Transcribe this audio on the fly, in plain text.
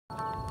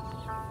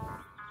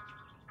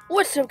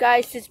What's up,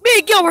 guys? It's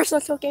me, Gilbert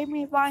Social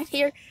Gaming Vine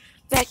here,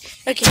 back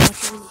again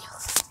with a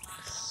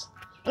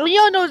video. We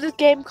all know this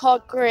game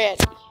called Granny.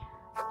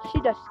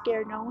 She doesn't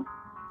scare no one.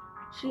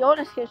 She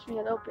only scares me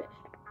a little bit.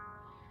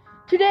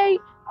 Today,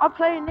 I'm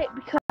playing it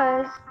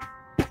because,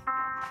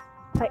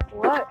 like,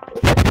 what?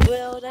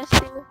 Well, let's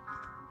see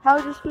how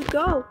this would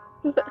go.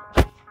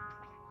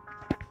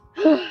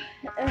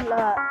 And,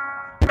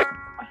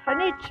 I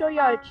need to show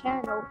y'all a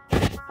channel,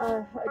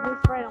 a new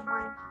friend of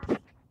mine.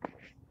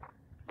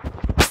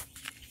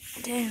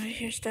 Damn,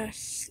 here's the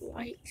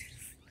light.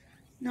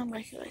 No,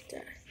 like it like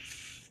that.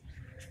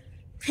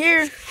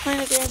 Here,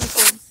 playing a Granny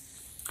game.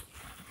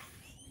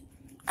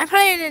 I'm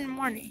playing it in the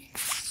morning.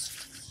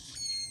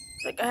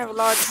 Like I have a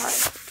lot of time.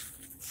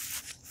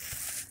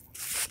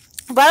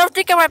 But I don't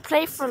think I might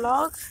play for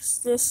long.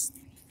 This.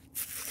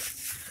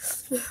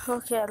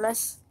 Okay,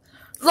 let's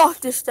lock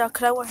this down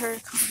because I want her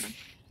to come and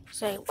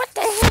say, "What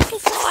the heck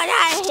is going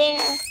on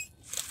here?"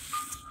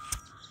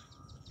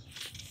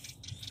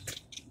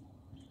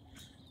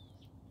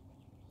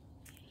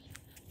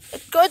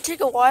 It's going to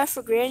take a while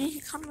for Granny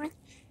to come in.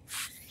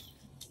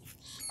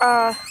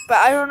 But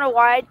I don't know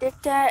why I did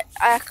that.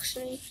 I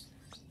actually.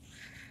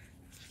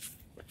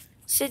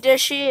 See, there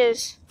she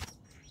is.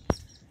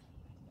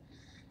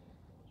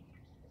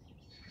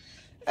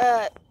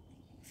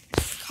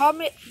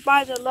 Comment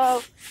by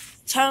below.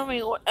 Tell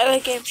me what other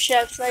game should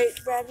I play.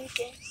 Brand new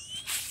game.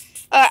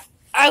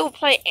 I will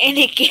play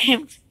any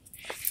game.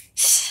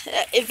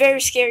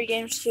 Very scary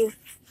games too.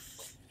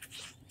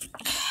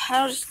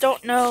 I just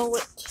don't know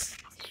what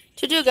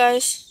to do,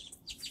 guys.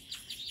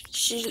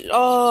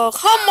 Oh,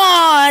 come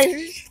on!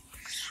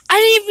 I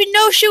didn't even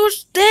know she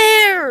was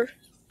there.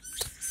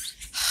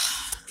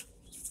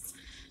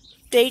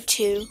 Day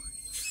 2.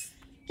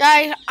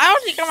 Guys, I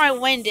don't think I might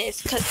win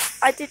this because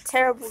I did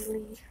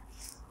terribly.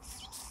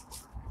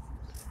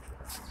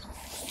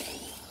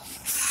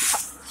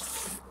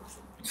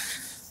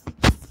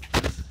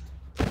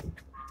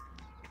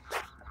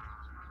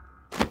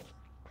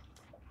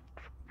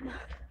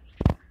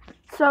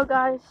 So,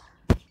 guys,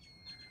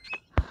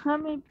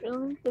 let me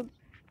build the.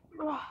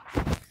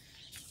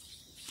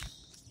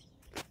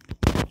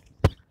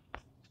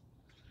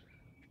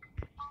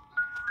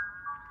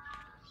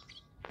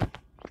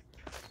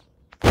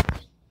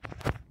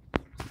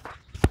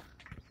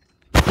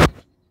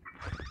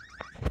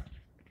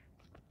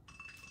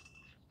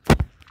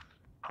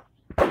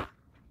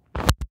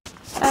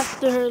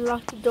 After her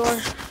lock the door.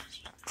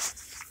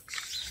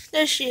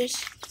 There she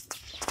is.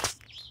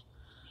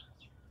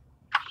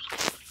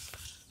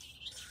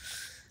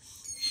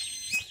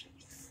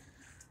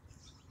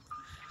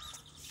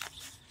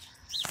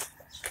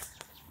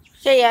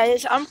 So yeah,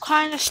 I'm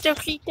kind of still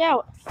freaked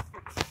out.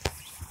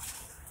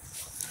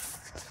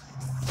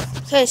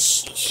 Because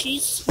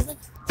she's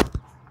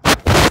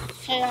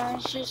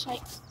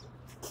like.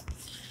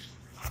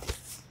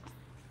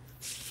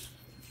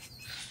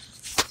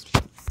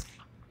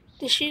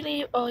 Did she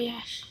leave? Oh,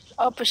 yes.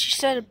 Oh, but she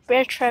said a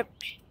bear trap.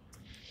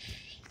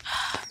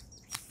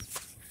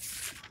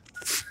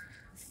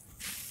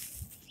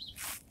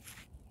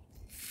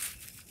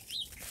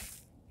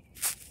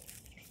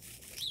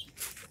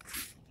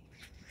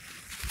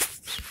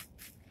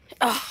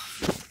 Oh,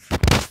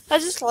 I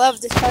just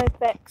love the sound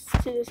effects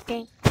to this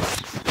game.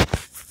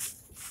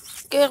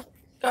 Good,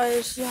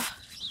 guys. Yeah.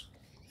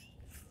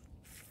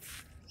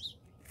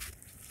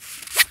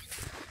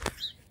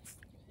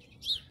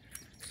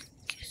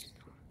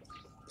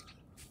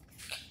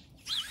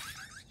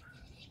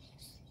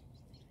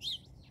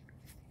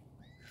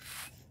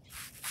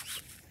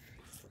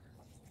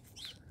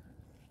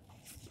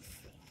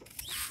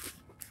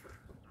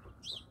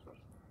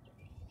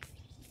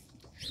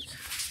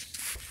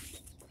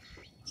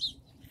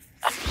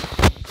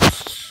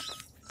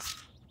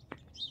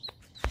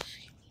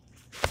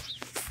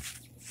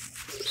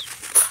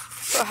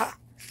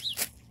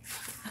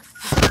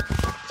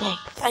 Dang,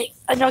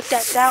 I knocked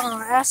that down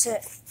on acid.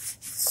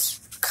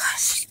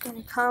 Gosh, she's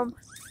gonna come.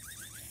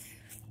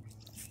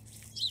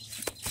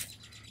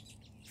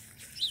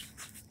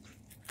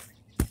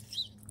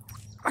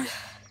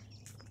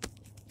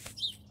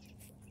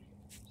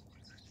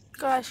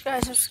 Gosh,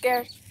 guys, I'm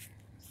scared.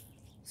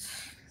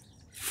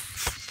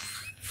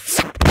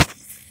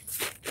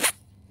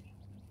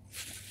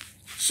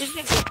 She's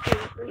gonna get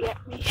angry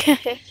at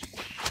me.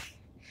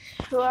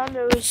 Well, I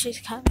know when she's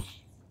coming.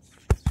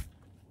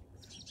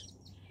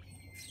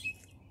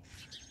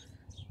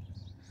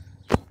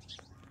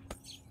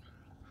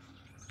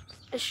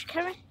 Is she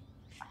coming?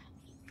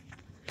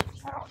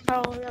 I don't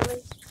know,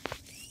 really.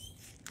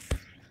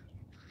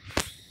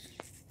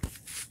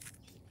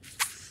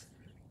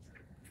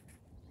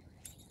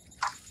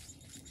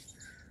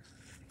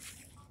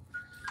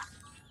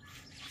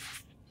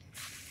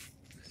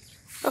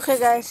 Okay,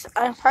 guys,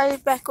 I'm probably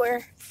back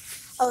where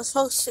I was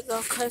supposed to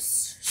go,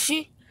 because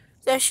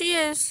there she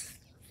is.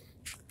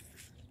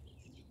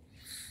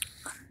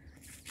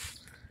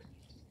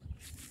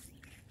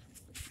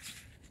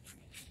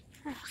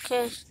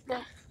 Okay,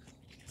 there.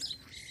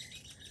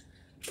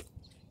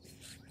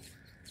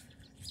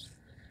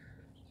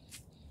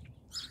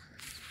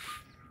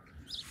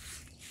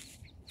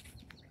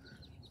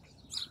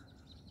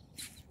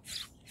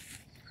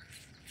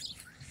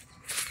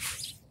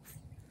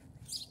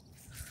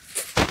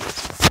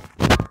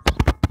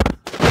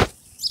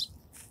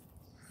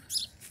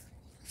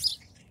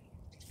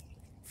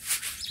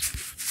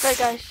 Okay,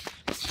 guys.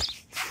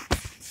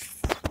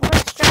 I'm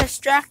just gonna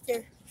distract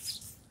her.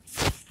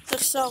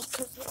 Just so,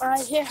 because when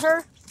I hit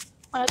her,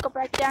 when I go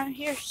back down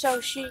here, so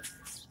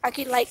I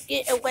can like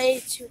get away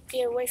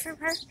from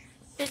her.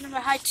 Then I'm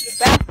gonna hide to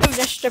the bathroom.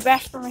 That's the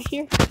bathroom right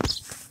here.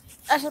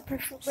 That's a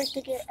perfect way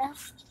to get out.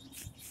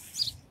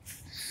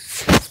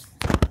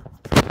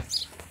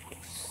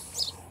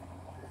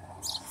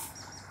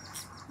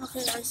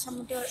 Okay, guys, I'm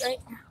gonna do it right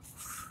now.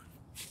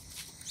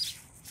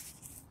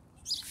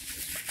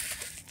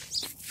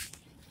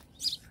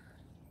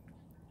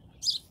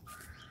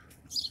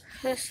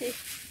 Let's see.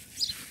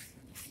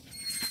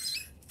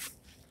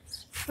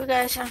 But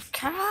guys, I'm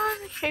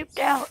kind of creeped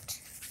out.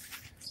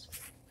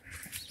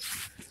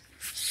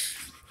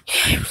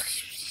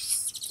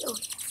 Oh,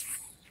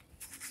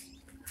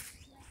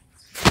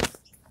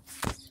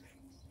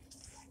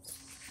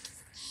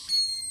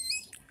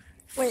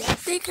 wait, I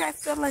think I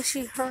feel like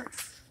she hurt.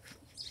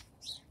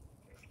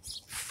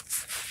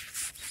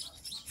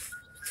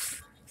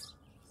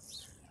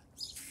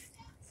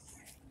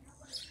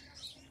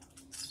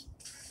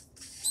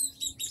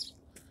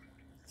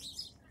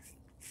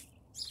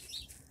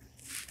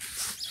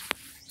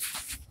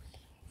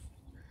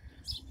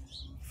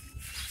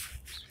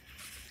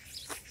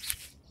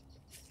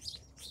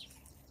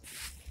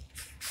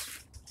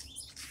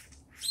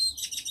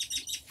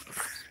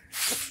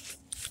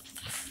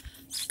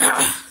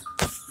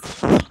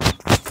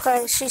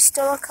 But she's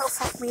still a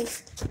comfort me.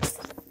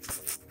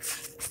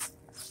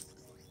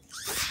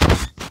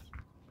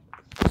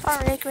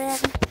 Sorry, Granny.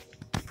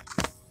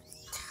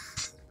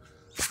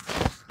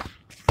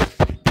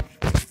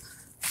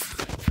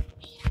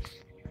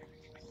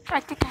 I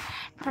think I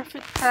have a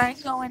perfect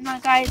prank going on,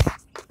 guys.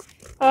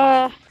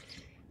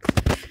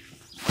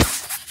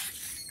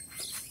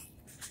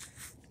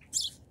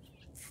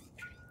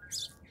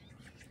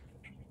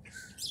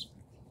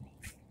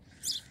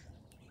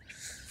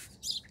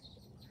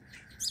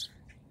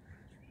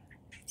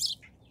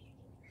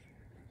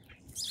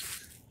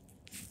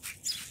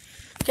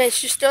 Okay,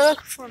 she's still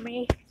looking for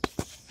me.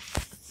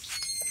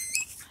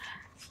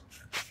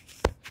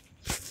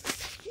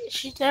 Is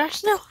she there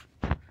still?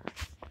 I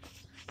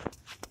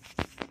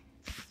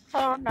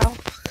don't know,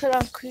 because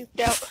I'm creeped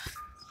out.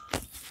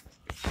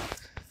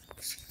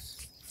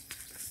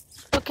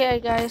 Okay,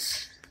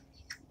 guys.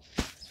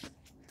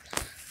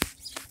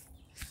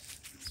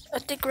 I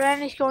think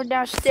Granny's going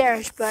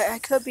downstairs, but I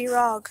could be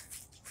wrong.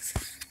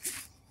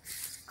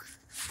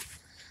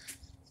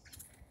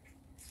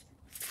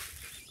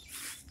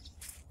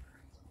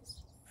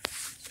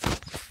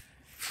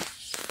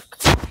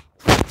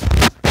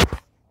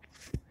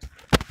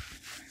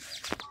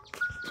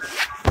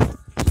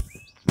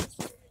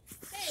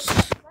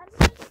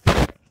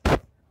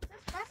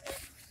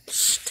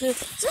 Is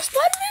this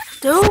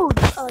Spider-Man? Dude!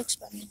 I like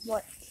Spider-Man.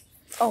 What?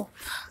 Oh,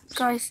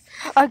 guys,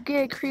 I'm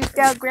getting creeped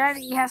out.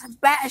 Granny has a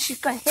bat and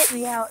she's gonna hit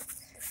me out.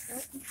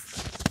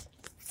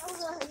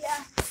 Oh,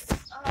 yeah.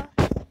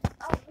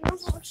 We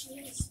don't know what she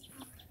is.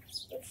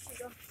 Where she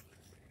go?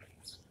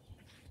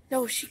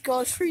 No, she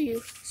goes for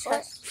you.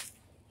 What?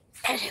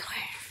 Anywhere.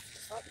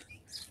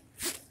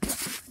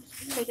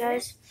 Hey,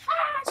 guys.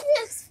 Ah, she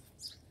is!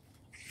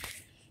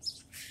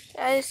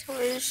 Guys,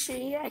 where is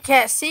she? I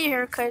can't see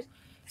her because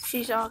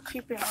she's all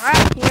creeping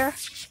around here.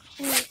 Oh,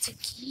 it's a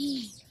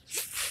key.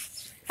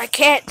 I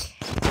can't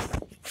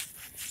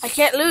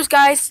lose,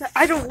 guys.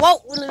 I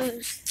won't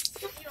lose.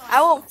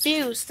 I won't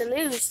fuse to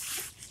lose.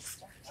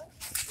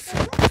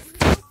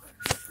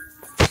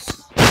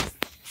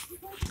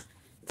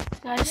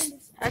 Guys,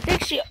 I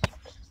think she.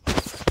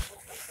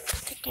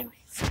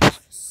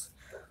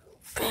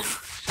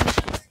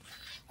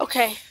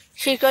 Okay,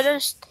 she's gonna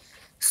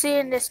see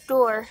in this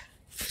door.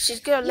 She's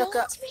gonna look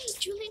up. It's me,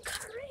 Julian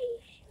Curry.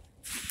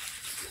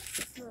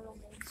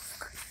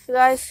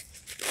 Guys,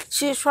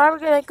 she's probably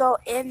gonna go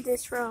in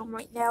this room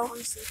right now.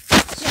 Let's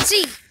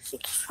see. She's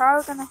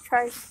probably gonna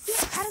try.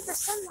 Get out of the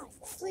sunlight,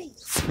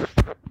 please.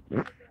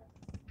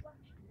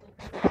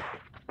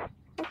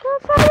 I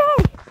can't find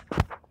it.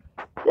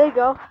 There you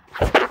go.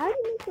 How do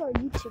you make our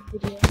YouTube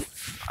video?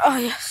 Oh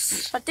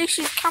yes, I think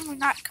she's coming,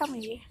 not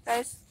coming here,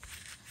 guys.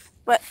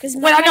 But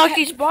when I knock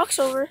these blocks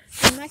over,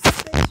 The next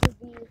face would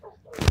be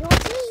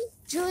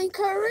Julian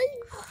Curry.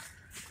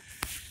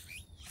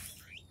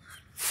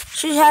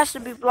 she has to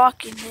be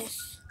blocking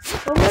this.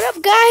 Well, what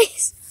up,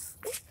 guys?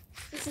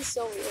 This is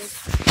so weird.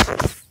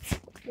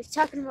 He's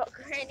talking about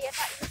Granny. I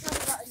thought you were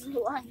talking about his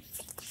new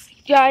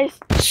life. Guys,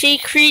 she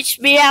creeps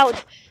me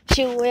out.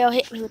 She will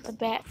hit me with the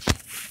bat.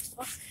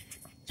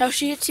 No,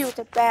 she hits you with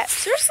the bat.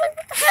 Seriously,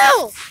 what the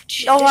hell? Oh,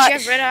 Did what? she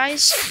have red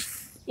eyes?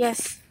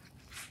 Yes.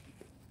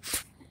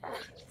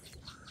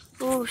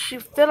 Ooh, she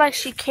feel like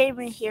she came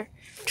in here.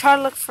 Try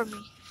to look for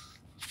me.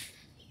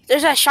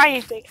 There's that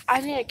shiny thing.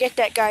 I need to get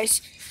that,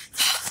 guys.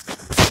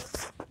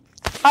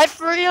 I'm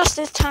for real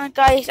this time,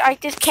 guys. I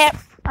can't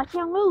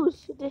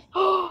lose.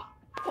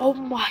 Oh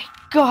my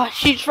gosh,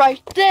 she's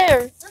right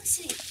there. Let's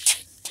see.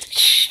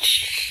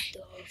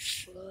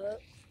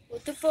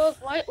 What the fuck?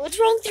 What's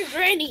wrong with your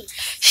Granny?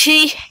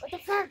 She What the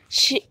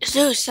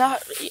Dude,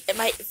 stop.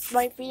 My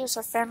videos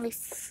are family.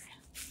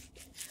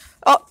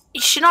 Oh,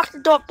 she knocked the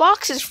door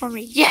boxes for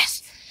me.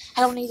 Yes,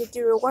 I don't need to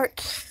do the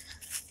work.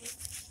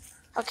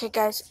 Okay,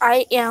 guys,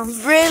 I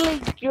am really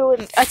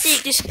doing. I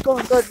think this is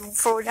going good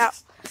for now,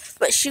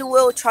 but she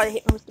will try to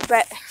hit me with the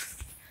bat.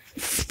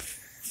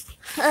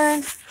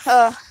 And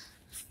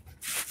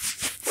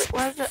wait,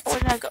 where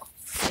did I go?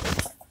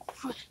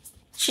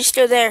 She's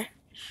still there.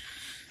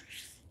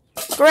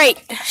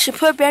 Great. She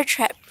put a bear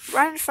trap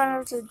right in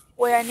front of the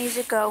where I need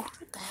to go.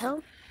 What the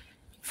hell?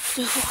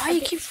 Dude, why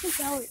you keep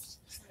 $2?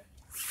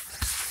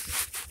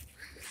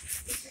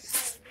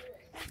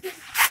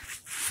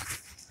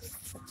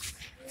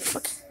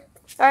 Okay.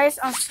 Guys,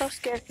 I'm so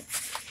scared.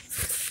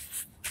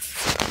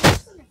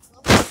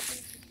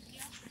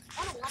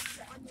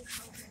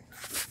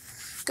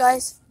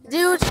 Guys,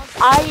 dude,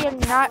 I am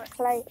not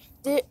playing.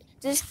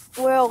 This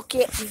will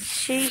get me.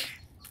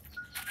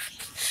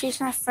 She's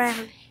not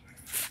friendly.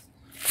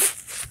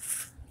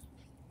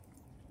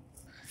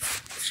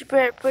 She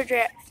better put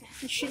that.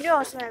 She knew I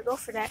was gonna go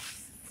for that.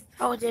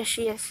 Oh, there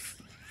she is.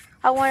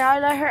 When I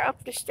let her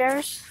up the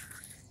stairs,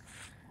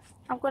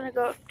 I'm gonna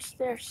go up the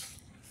stairs.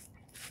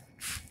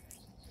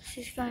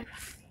 She's gonna.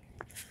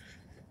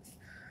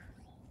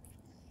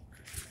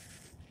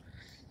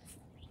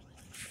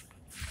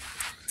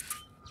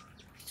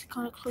 She's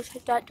gonna close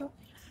that door.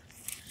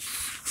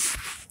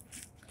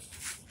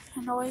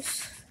 A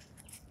noise.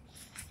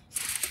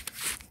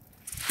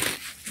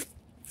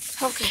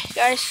 Okay,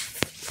 guys.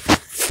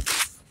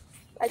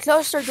 I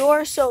closed her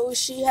door so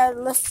she had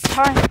less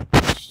time.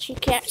 She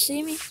can't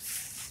see me.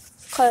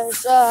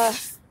 Cause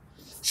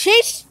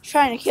she's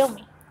trying to kill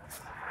me.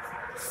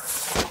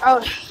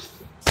 Oh,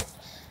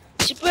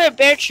 she put a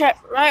bear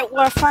trap right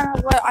where I found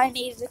out where I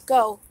needed to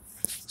go.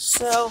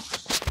 So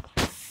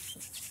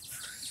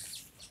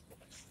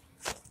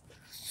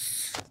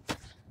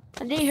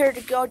I need her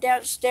to go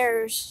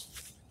downstairs.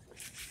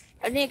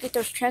 I need to get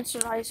those transfer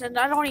lights, and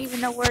I don't even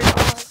know where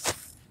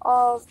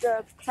all of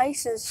the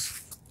places.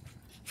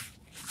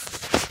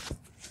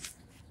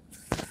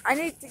 I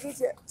need to get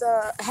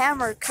the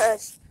hammer,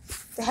 cause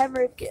the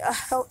hammer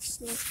helps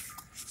me.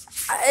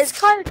 It's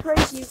kind of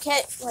crazy. You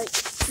can't like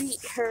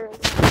beat her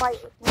and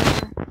fight with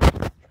her,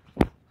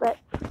 but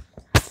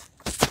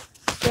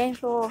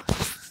games will.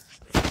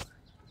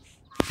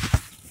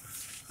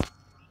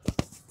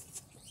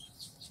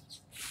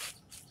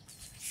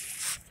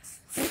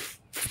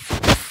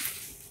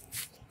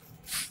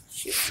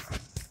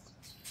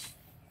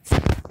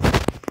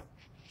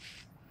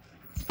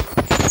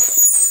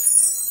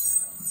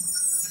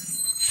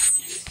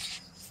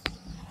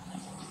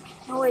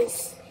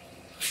 Noise.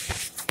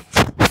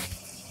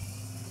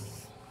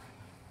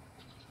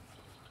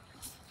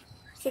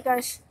 Okay,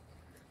 guys,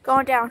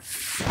 going down.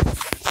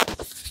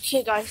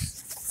 Okay,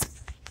 guys,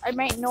 I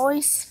made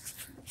noise.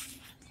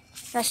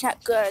 That's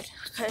not good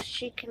because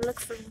she can look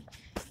for me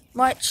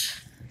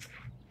much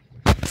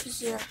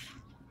easier.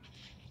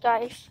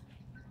 Guys,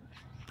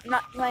 I'm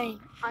not playing.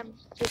 I'm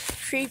just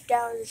creeped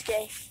out of this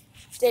game.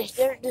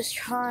 They're just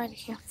trying to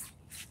kill me.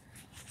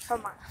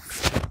 Come on.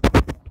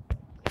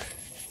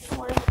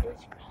 What is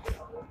this?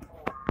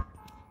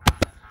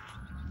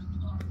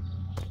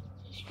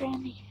 It's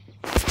Granny.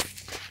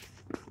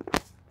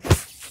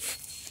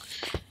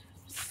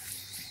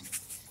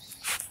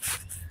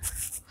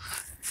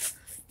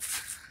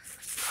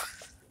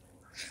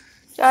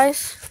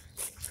 Guys,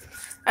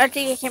 I don't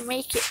think I can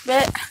make it,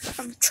 but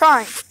I'm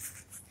trying.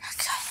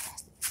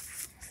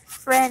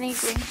 Granny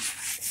Green.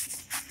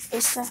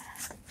 It's the.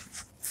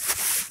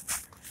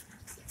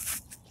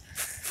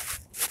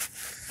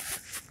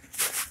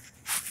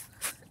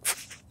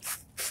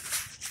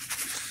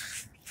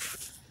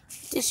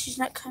 This is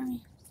not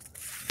coming.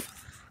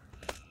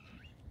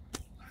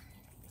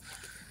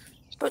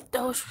 But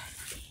those.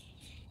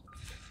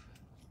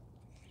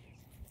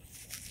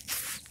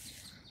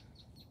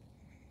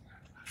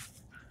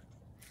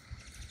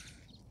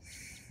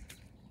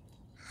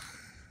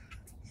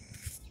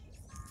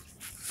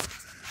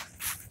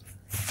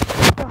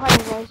 So hi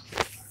guys.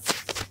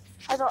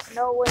 I don't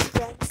know when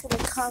Granny's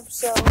gonna come,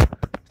 so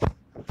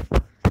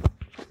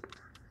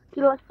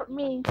you look for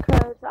me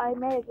because I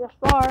made it this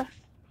far.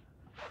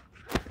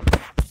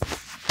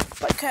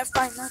 But can't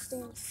find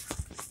nothing.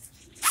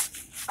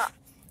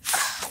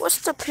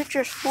 What's the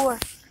pictures for?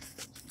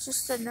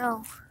 Just to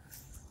know.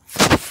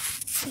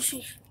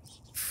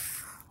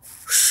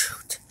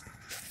 Shoot.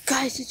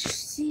 Guys, did you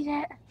see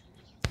that?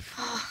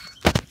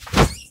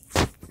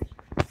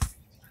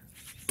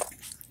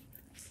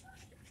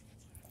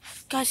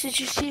 Guys, did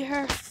you see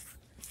her?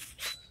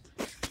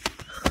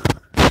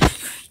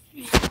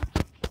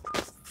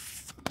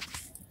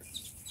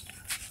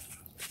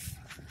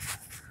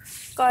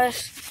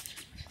 Guys,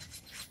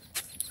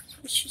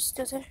 is she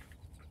still there?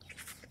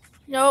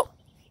 Nope.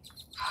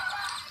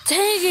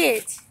 Dang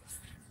it!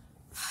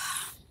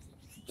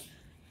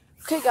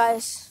 Okay,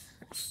 guys,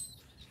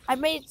 I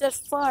made it this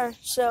far,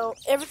 so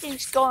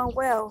everything's going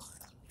well.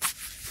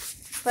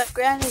 But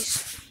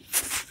Granny's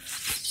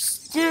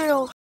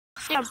still.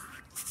 Damn.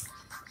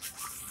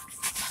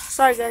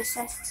 Sorry guys,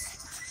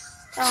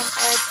 I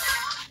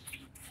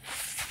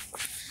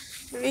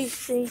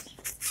breathe.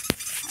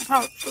 I'm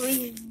not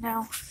breathing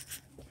now.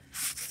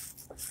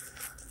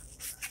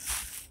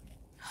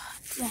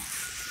 Yeah.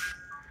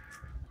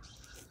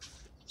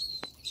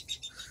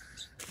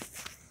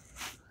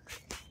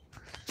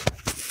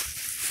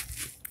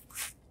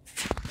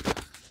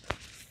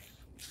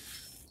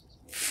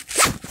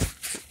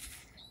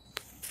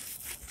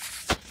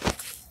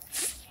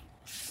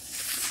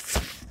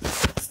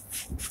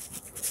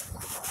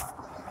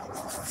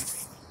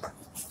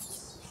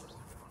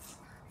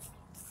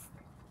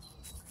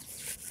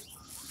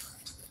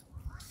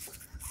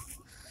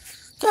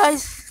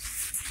 Guys,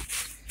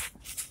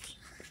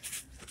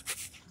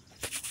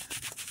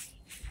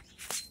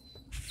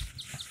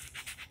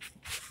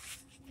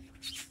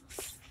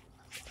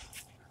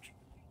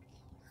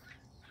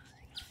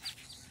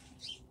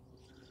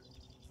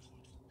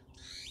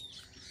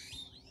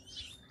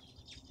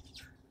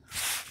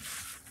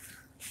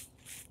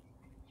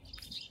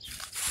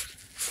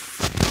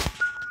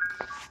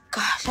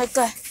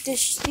 gosh, did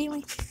she see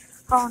me?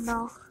 Oh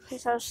no,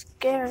 because I was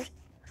scared.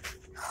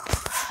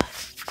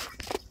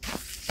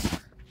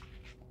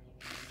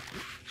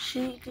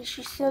 Did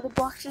she see the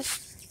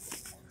boxes?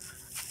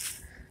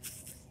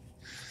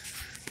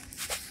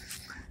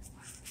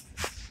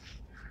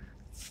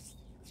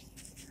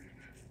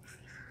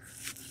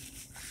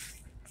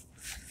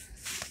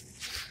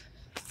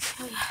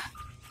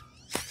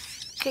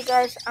 Okay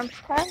guys, I'm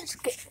trying to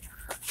get.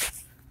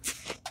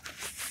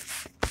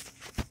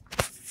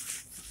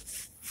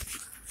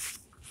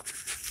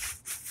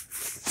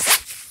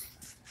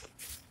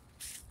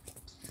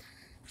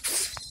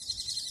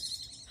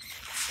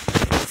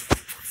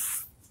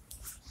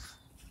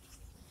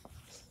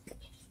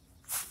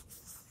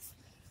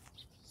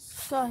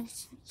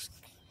 Guys, what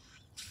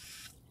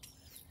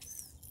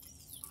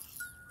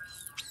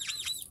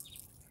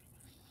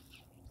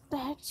the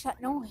heck's that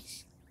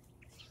noise?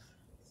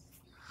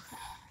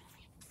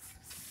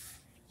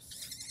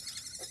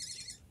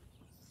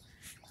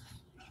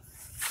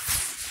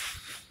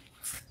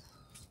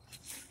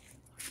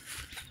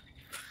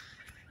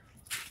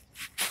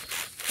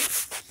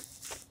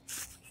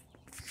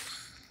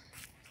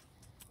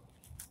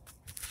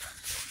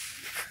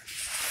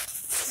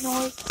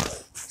 Noise.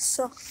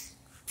 So,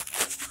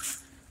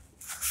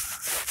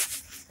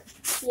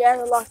 yeah,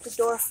 I locked the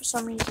door for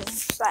some reason.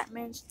 So that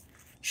means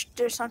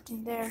there's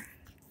something there.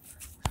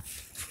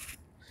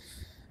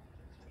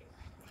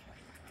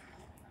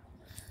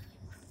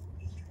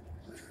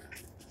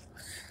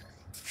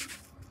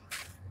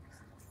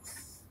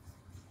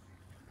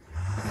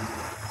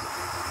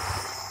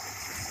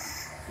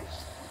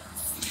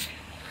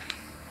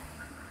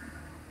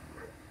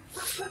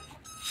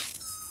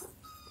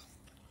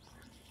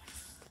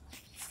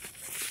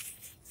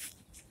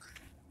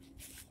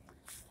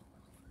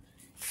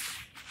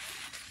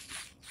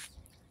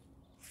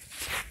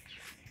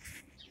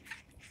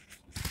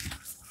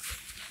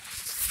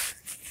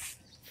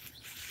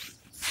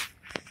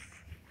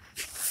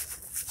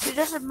 She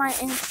doesn't mind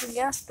anything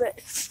else,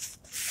 but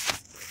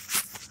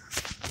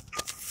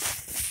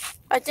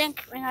I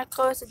think when I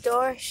closed the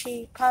door,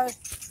 she probably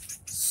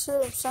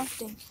saw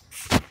something.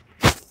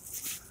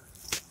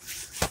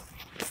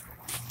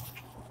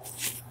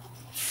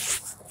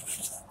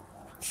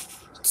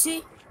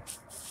 See?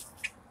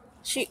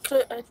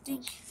 I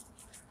think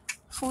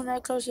when I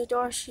closed the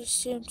door, she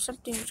assumed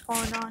something was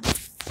going on.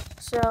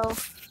 So,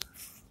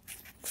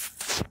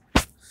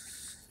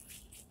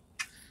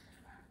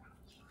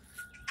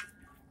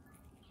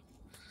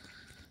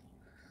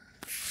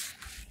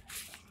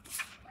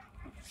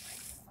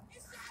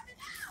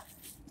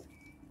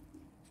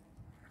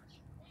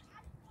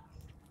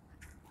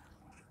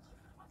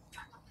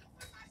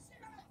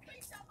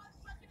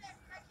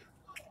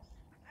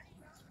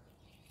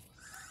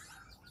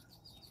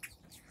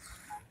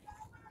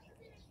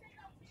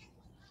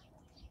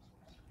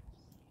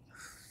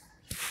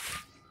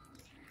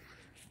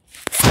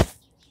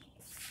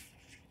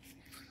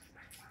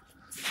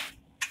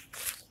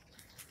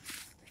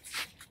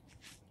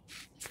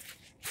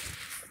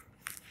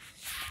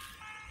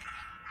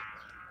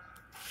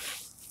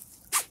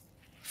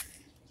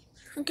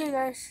 okay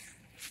guys.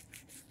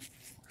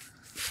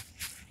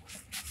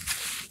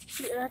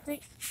 I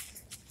think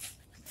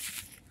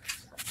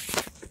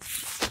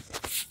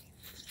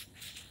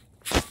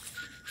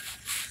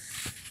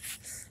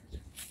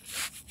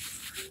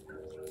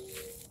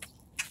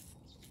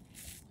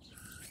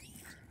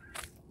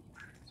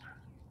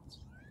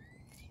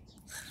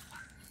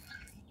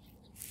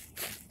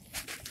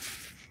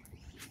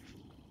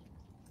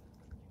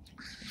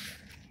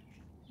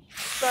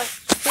but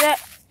that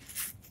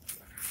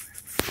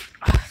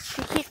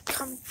she keeps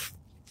coming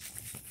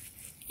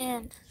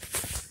in.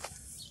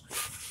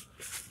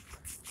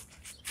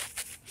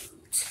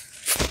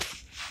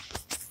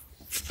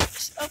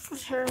 It's up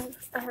with her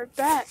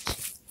back.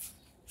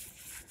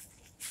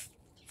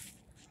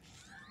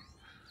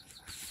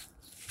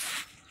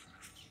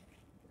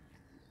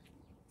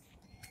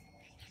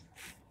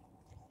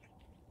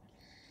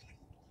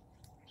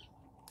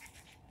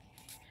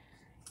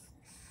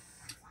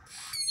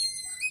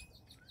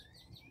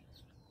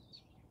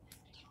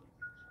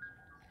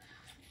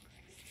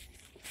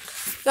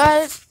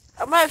 Guys,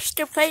 I'm gonna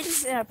still play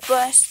this in a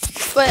bus,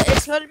 but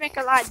it's gonna make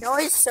a lot of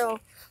noise, so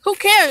who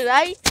cares,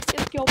 right?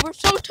 It's Gilbert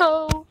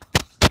Soto.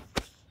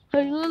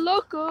 Hey,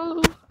 loco.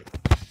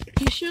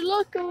 He's your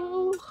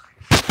loco.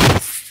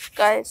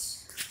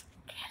 Guys,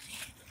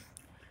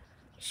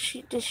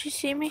 did she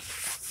see me?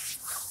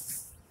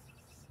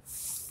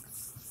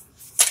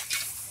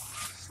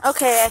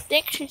 Okay, I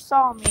think she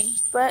saw me,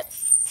 but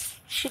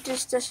she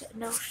just doesn't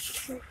know.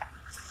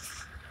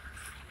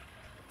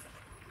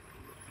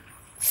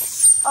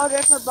 Oh,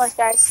 there's my bus,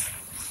 guys.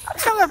 I'm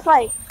still gonna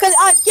play, because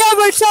I'm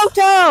Gilbert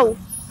Soto!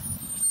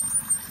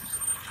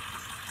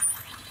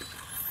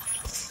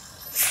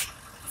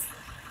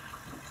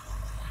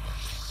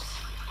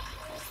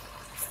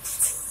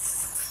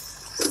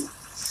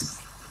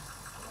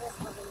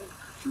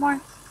 Come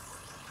on.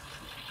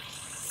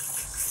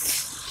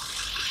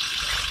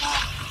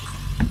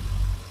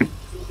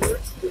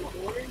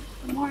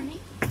 Good morning.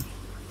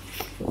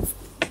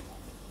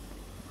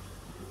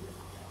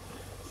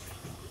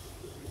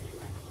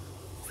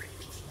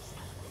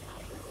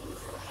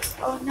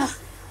 Oh no.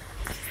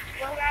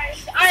 Well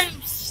guys,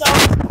 I'm so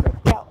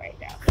freaked out right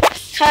now.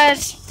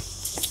 Cause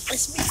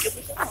it's me,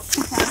 Gilbert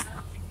Soto.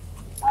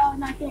 Oh,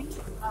 nothing.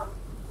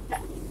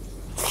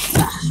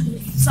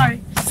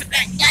 Sorry.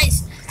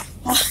 Guys.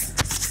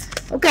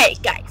 Okay,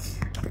 guys.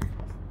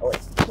 Wait,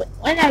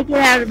 when did I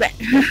get out of bed?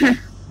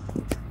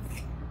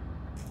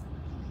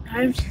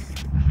 I'm...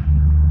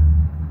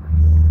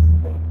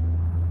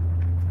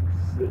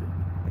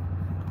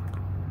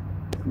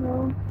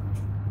 No.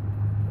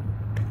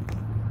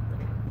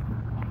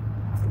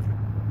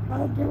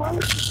 Then why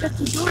would she shut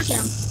the door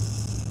down?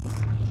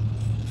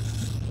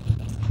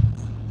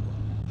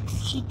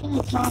 She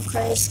didn't talk,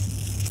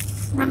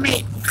 guys. I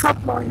made a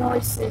couple more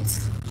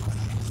noises.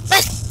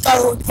 Let's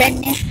go,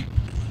 then.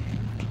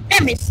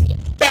 Let me see a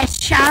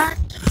best shot.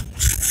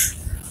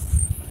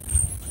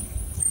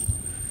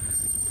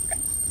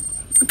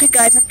 Okay,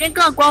 guys, I think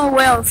I'm going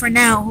well for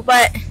now,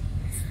 but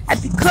I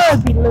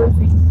could be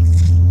losing.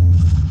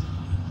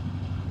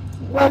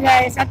 Well,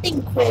 guys, I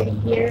think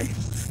quitting here.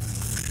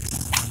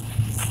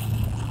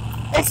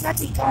 There's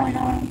nothing going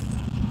on.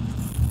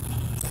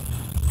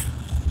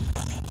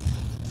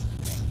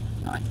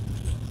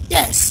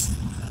 Yes.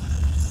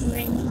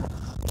 Ring.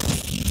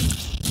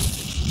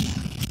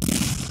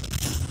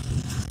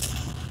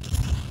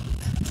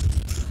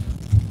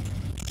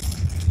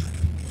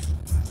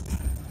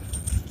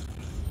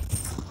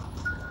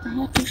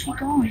 Where is she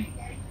going?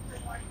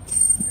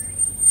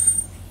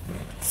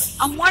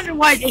 I'm wondering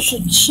why there's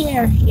a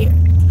chair here.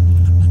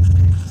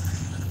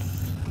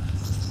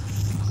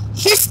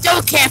 She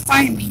still can't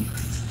find me.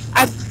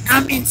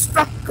 I'm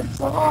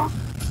indestructible. I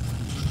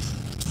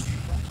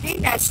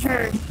think that's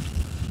her.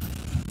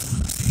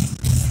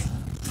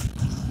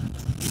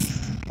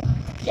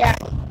 Yeah,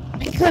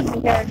 it could be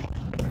her.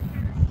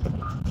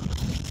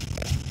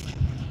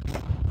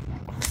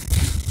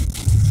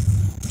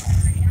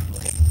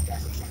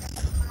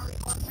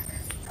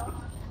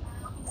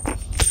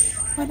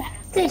 What about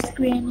this,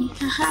 Granny?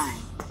 Haha.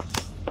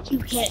 You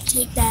can't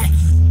take that.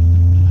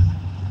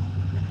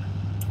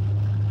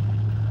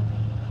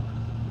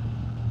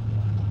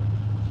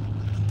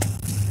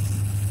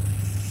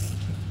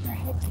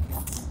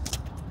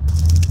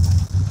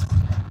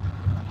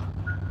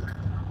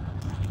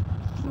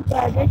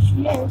 Yeah, there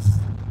she is.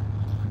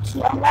 She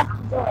unlocked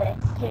the door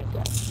and can't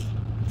go.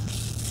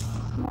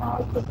 No,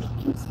 it could be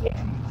easier.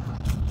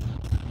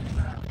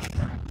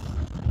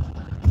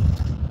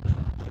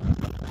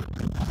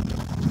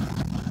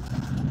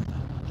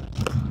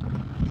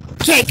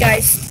 Okay,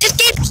 guys, this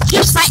game's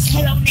just like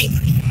Hello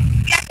Neighbor. You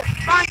have to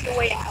find your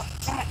way out.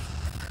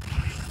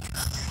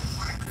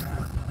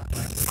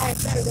 Alright,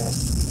 there we go.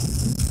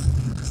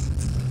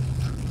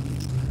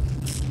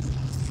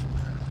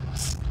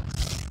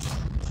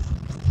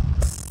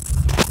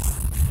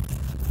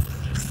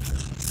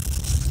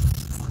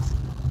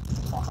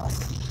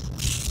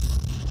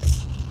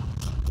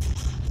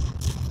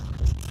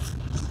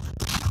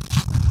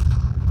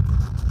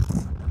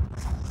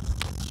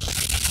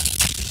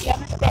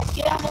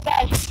 Get on the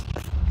bed.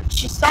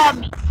 She saw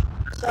me.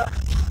 So,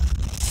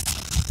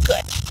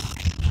 good.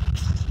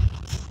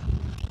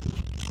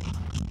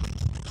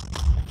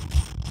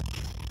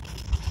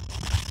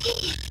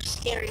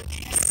 Scary.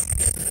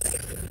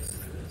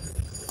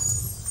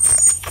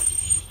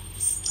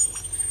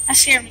 That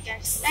scared me,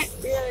 guys. That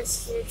really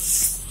scared me.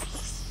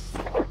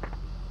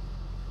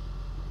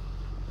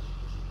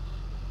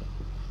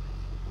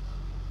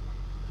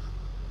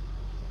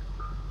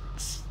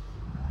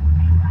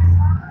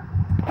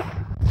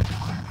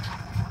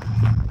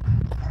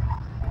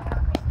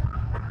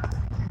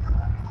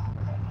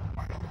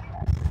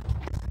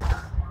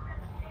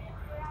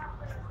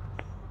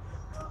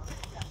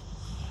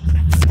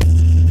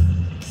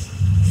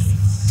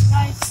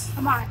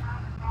 Come on.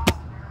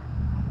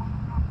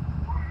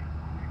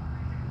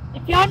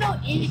 If y'all know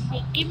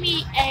anything, give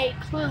me a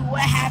clue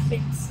what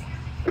happens.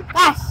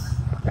 Gosh.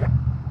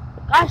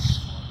 Gosh.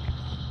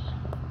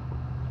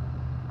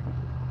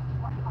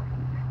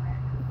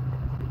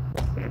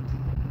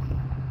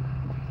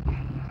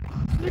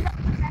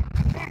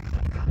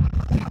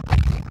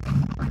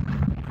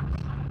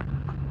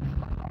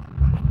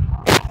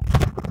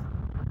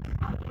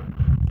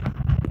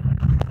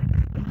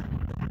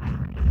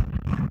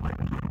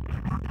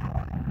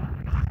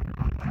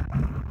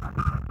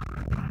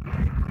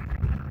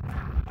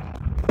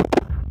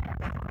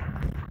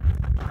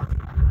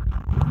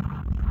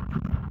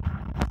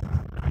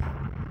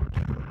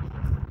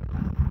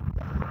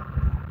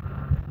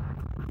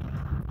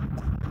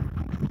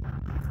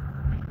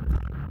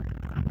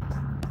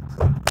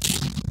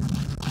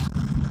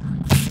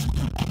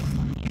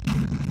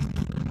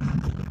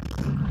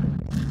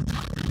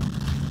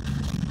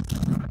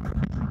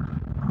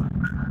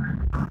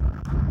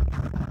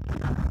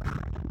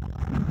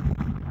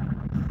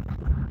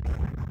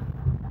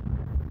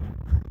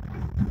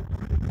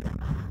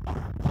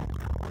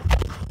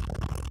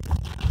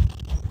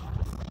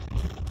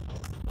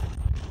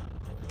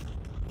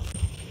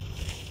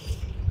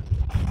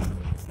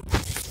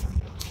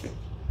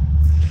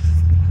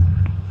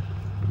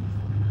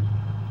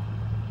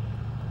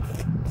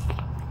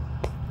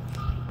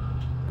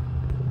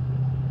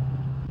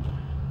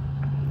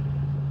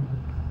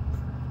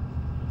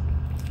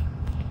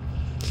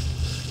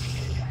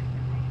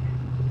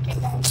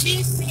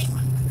 Seriously,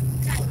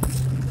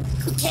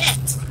 who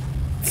can't?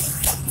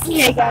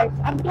 Yeah, guys,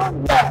 I'm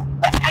doing well,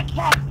 but I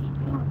can't be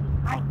doing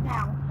it right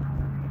now.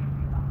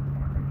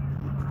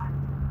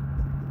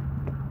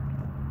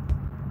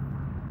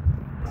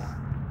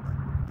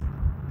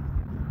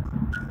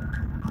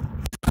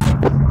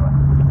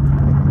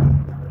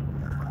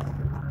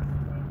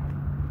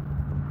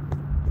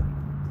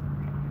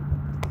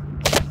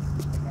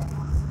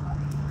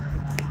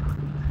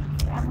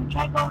 I'm gonna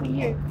try to go over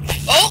here.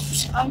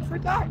 Oops, I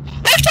forgot.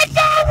 There's a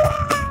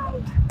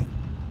devil!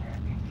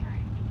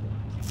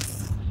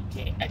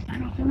 Okay, I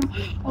don't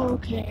know.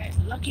 Okay,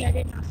 lucky I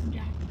didn't knock him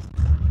down.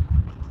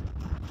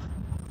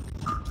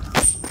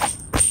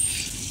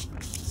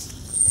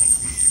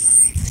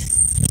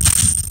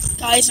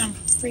 Guys, I'm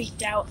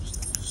freaked out.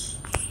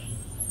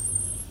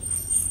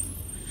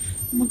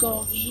 I'm gonna go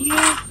over here.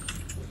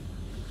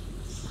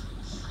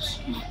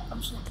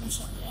 I'm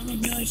sorry. I'm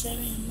in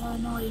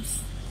noise.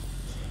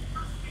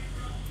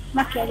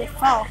 Lucky I didn't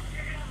fall.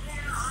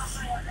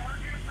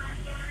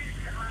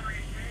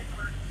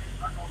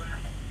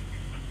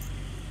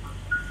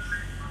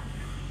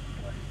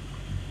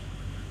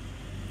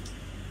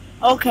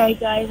 Okay,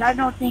 guys, I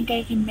don't think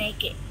I can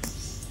make it.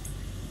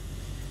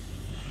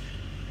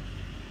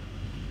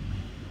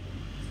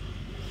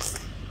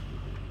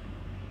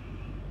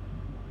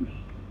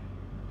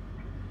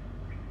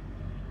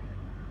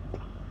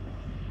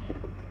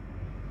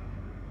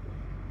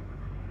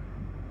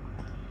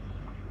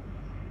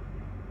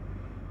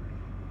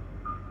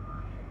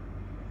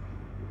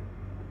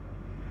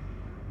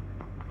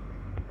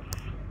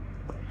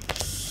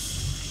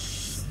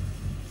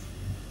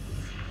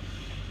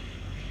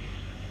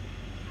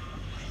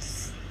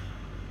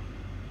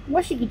 I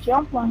wish you could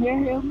jump on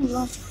here. It only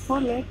launch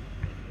further.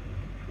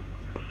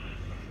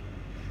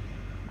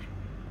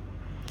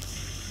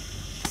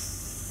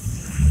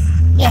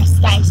 Yes,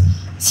 guys.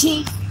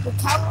 See, the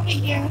car over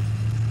here.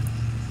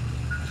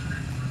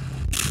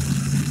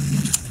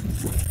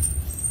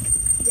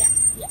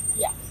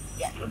 Yeah.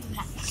 We'll do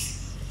that.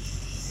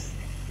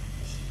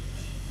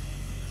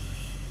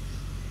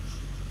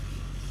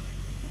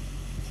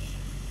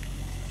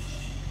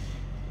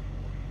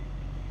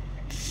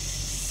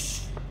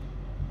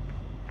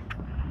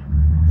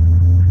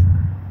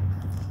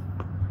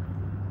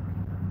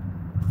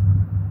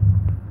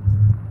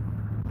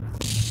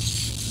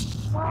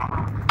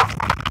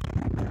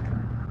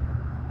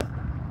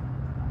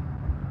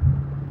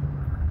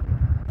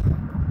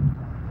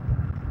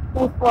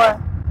 Before.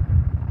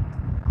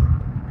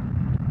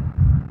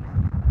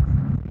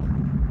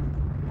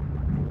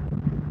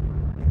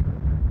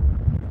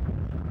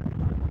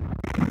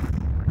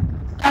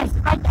 Guys,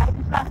 if I died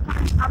this last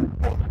time, I'm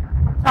quitting.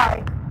 I'm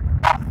sorry.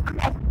 I'm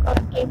gonna go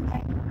to game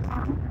right now.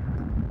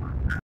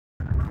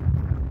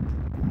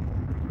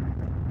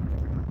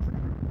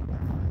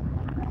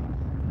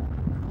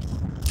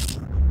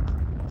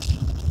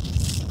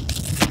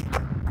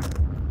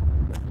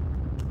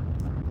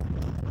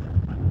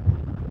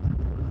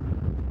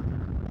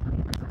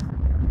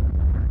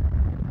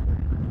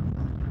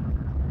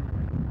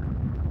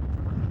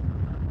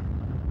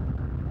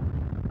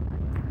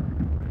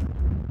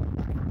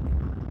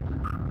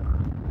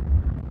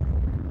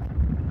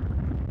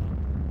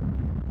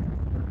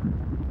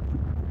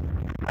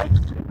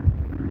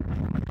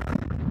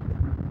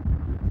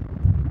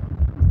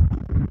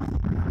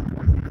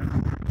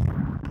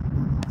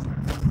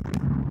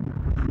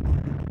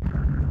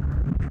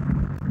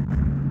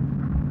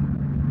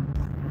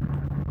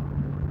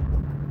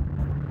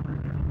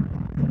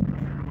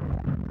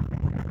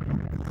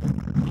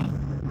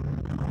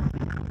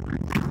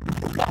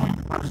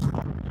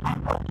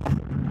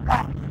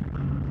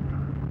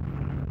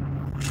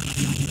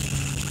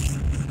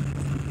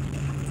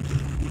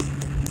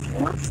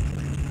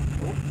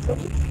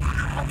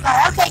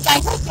 Okay,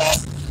 guys, okay.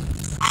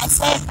 I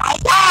said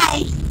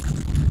bye-bye.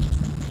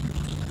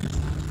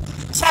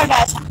 Sorry,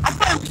 guys, I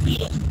couldn't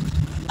beat it.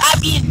 I'll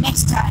beat it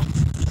next time.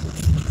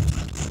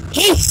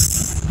 Peace.